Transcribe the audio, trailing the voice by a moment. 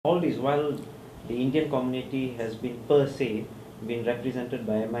All this while the Indian community has been per se been represented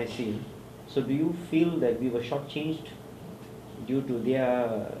by MIC. So do you feel that we were shortchanged due to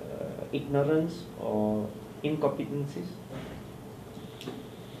their ignorance or incompetencies?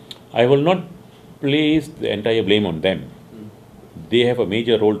 I will not place the entire blame on them. They have a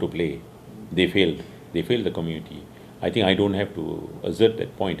major role to play. They failed. They failed the community. I think I don't have to assert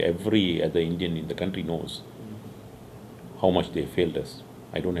that point. Every other Indian in the country knows how much they failed us.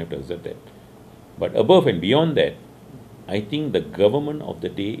 I don't have to assert that. But above and beyond that, I think the government of the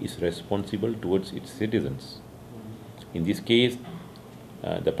day is responsible towards its citizens. In this case,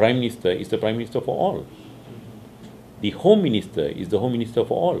 the Prime Minister is the Prime Minister for all. The Home Minister is the Home Minister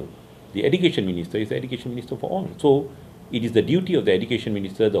for all. The Education Minister is the Education Minister for all. So it is the duty of the Education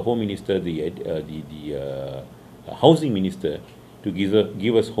Minister, the Home Minister, the Housing Minister to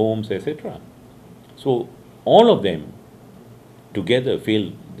give us homes, etc. So all of them together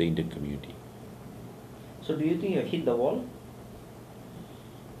fail the Indian community. So do you think you have hit the wall?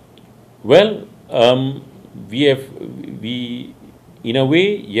 Well, we in a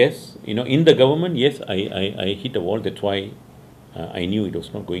way, yes, in the government, yes, I hit a wall. That's why I knew it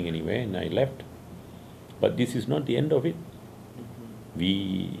was not going anywhere and I left. But this is not the end of it.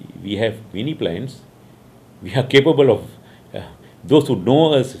 We have many plans. We are capable of, those who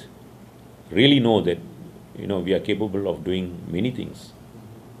know us really know that, we are capable of doing many things.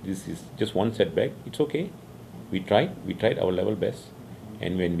 This is just one setback. It's okay. We tried our level best.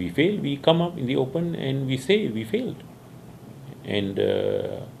 And when we fail, we come up in the open and we say we failed. And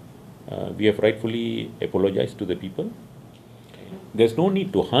we have rightfully apologized to the people. There's no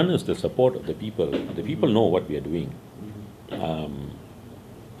need to harness the support of the people. The people know what we are doing.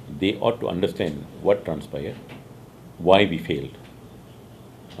 They ought to understand what transpired, why we failed.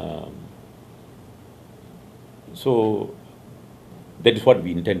 So that is what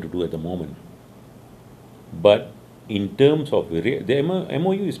we intend to do at the moment. But in terms of the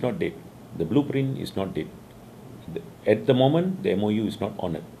MOU is not dead. The blueprint is not dead. At the moment, the MOU is not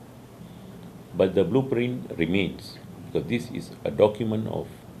honored. But the blueprint remains, because this is a document of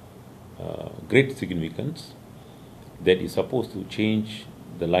great significance that is supposed to change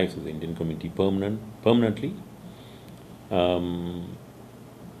the lives of the Indian community permanently.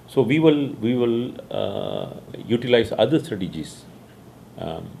 So we will utilize other strategies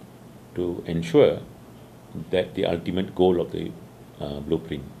to ensure that the ultimate goal of the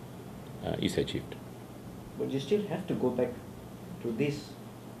blueprint is achieved. But you still have to go back to these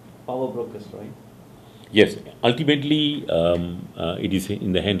power brokers, right? Yes, ultimately it is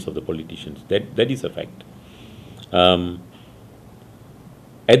in the hands of the politicians. That is a fact.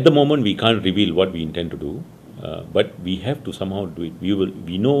 At the moment, we can't reveal what we intend to do, but we have to somehow do it.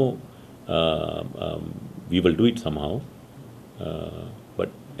 We know we will do it somehow, but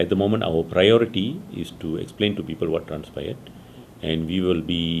at the moment, our priority is to explain to people what transpired, and we will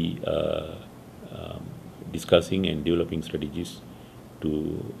be discussing and developing strategies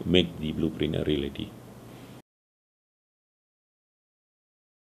to make the blueprint a reality.